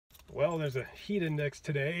Well, there's a heat index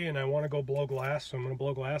today and I want to go blow glass, so I'm going to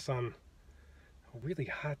blow glass on a really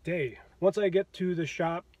hot day. Once I get to the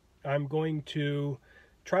shop, I'm going to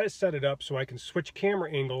try to set it up so I can switch camera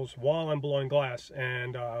angles while I'm blowing glass,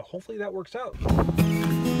 and hopefully that works out. The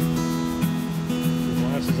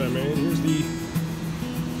glasses I made. Here's the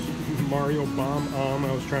Mario bomb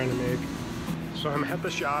I was trying to make. So I'm at the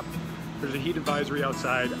shop. There's a heat advisory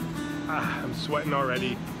outside. I'm sweating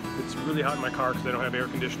already. It's really hot in my car because I don't have air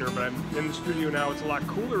conditioner, but I'm in the studio now. It's a lot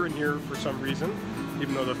cooler in here for some reason,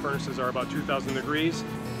 even though the furnaces are about 2,000 degrees.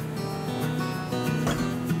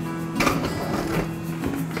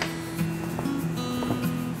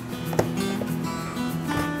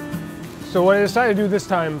 So what I decided to do this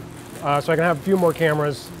time, so I can have a few more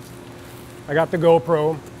cameras, I got the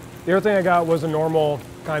GoPro. The other thing I got was a normal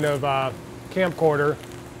kind of camcorder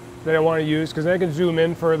that I want to use, because then I can zoom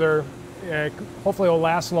in further. Hopefully it'll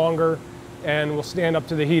last longer and will stand up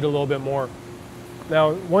to the heat a little bit more.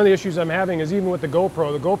 Now, one of the issues I'm having is even with the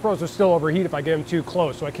GoPros will still overheat if I get them too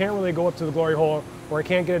close. So I can't really go up to the glory hole, or I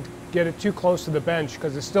can't get it too close to the bench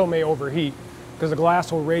because it still may overheat, because the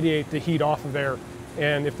glass will radiate the heat off of there.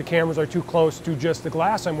 And if the cameras are too close to just the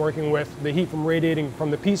glass I'm working with, the heat from radiating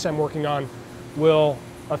from the piece I'm working on will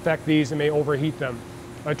affect these and may overheat them.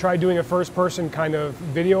 I tried doing a first-person kind of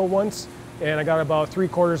video once, and I got about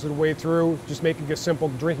 3/4 of the way through, just making a simple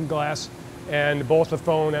drinking glass, and both the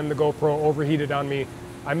phone and the GoPro overheated on me.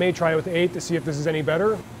 I may try it with 8 to see if this is any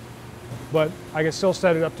better, but I can still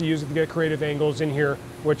set it up to use it to get creative angles in here,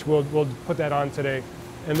 which we'll put that on today.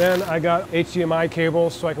 And then I got HDMI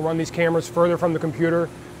cables so I can run these cameras further from the computer.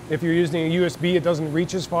 If you're using a USB, it doesn't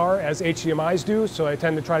reach as far as HDMIs do, so I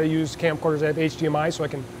tend to try to use camcorders that have HDMI so I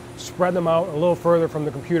can spread them out a little further from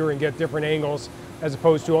the computer and get different angles, as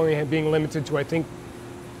opposed to only being limited to, I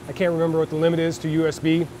can't remember what the limit is to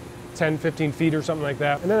USB, 10, 15 feet or something like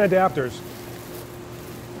that. And then adapters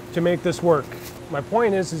to make this work. My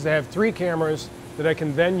point is to have 3 cameras that I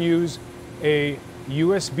can then use a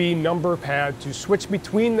USB number pad to switch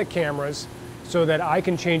between the cameras so that I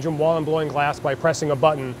can change them while I'm blowing glass by pressing a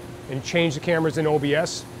button and change the cameras in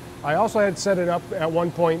OBS. I also had set it up at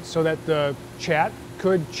one point so that the chat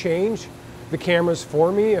could change the cameras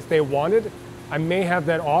for me if they wanted. I may have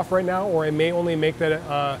that off right now, or I may only make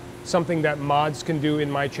that something that mods can do in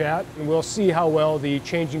my chat. And we'll see how well the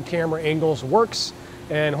changing camera angles works,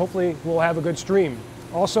 and hopefully we'll have a good stream.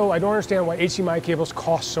 Also, I don't understand why HDMI cables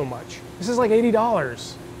cost so much. This is like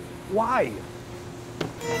 $80. Why?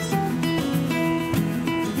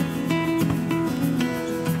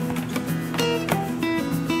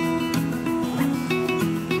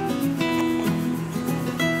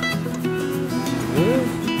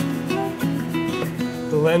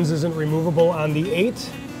 The lens isn't removable on the 8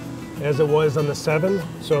 as it was on the 7,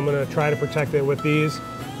 so I'm going to try to protect it with these,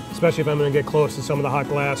 especially if I'm going to get close to some of the hot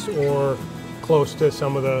glass or close to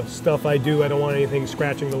some of the stuff I do. I don't want anything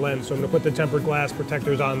scratching the lens, so I'm going to put the tempered glass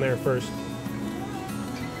protectors on there first.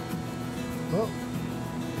 Well,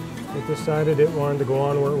 it decided it wanted to go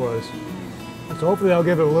on where it was. So hopefully that'll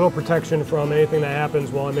give it a little protection from anything that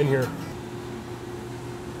happens while I'm in here.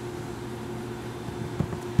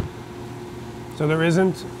 So there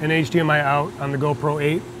isn't an HDMI out on the GoPro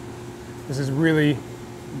 8. This is really,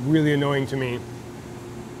 really annoying to me.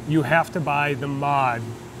 You have to buy the mod,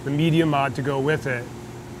 the media mod to go with it,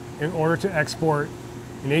 in order to export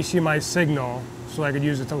an HDMI signal so I could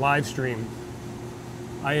use it to live stream.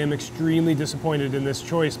 I am extremely disappointed in this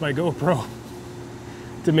choice by GoPro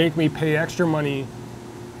to make me pay extra money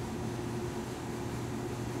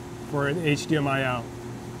for an HDMI out.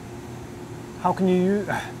 How can you use...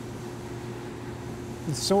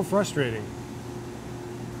 It's so frustrating.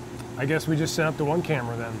 I guess we just set up the one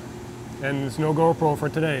camera then, and there's no GoPro for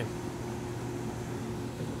today.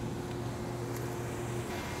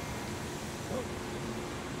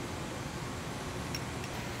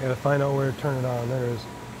 Gotta find out where to turn it on. There it is.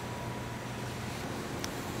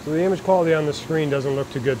 So the image quality on the screen doesn't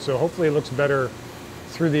look too good, so hopefully it looks better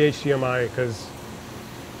through the HDMI, because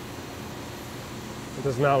it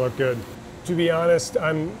does not look good. To be honest,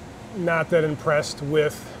 I'm not that impressed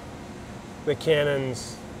with the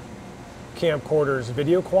Canon's camcorder's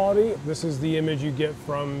video quality. This is the image you get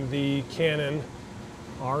from the Canon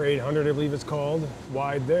R800, I believe it's called,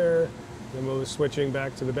 wide there. Then we'll be switching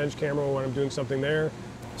back to the bench camera when I'm doing something there.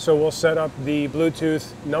 So we'll set up the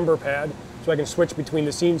Bluetooth number pad so I can switch between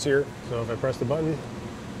the scenes here. So if I press the button,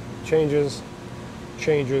 changes.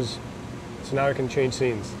 So now I can change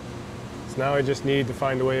scenes. So now I just need to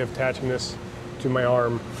find a way of attaching this to my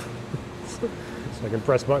arm so I can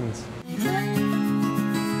press buttons.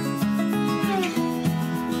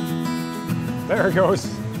 There it goes.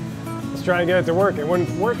 Let's try and get it to work. It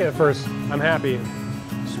wouldn't work at first. I'm happy.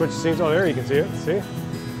 Switch scenes. Oh, there you can see it. See?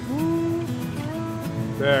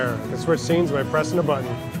 There. I can switch scenes by pressing a button.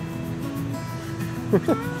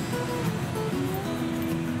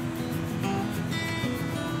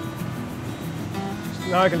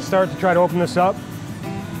 Now I can start to try to open this up.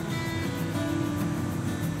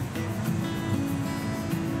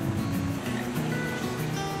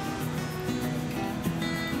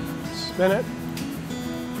 Spin it.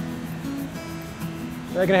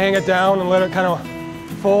 I can hang it down and let it kind of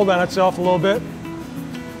fold on itself a little bit.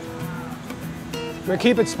 I'm going to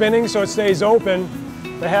keep it spinning so it stays open.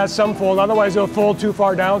 It has some fold, otherwise it'll fold too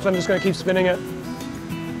far down, so I'm just going to keep spinning it.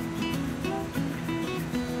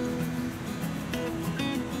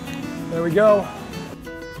 There we go.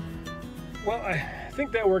 Well, I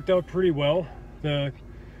think that worked out pretty well. The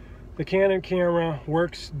Canon camera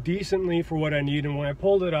works decently for what I need, and when I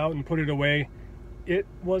pulled it out and put it away, it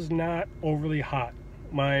was not overly hot.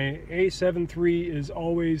 My A7 III is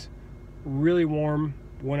always really warm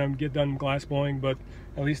when I get done glass blowing, but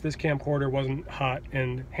at least this camcorder wasn't hot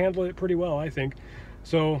and handled it pretty well, I think.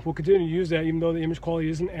 So we'll continue to use that, even though the image quality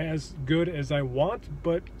isn't as good as I want,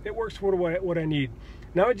 but it works for what I need.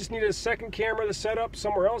 Now I just need a second camera to set up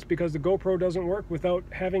somewhere else because the GoPro doesn't work without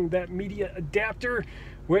having that media adapter,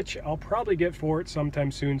 which I'll probably get for it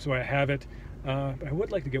sometime soon, so I have it. I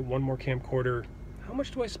would like to get one more camcorder. How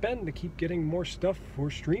much do I spend to keep getting more stuff for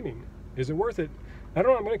streaming? Is it worth it? I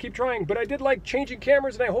don't know, I'm going to keep trying, but I did like changing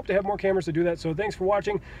cameras, and I hope to have more cameras to do that. So thanks for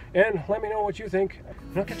watching, and let me know what you think,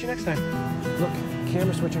 and I'll catch you next time. Look,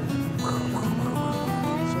 camera switching. So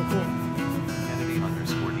cool.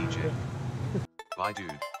 Kennedy_DJ. Bye,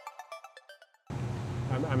 dude.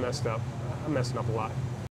 I messed up. I'm messing up a lot.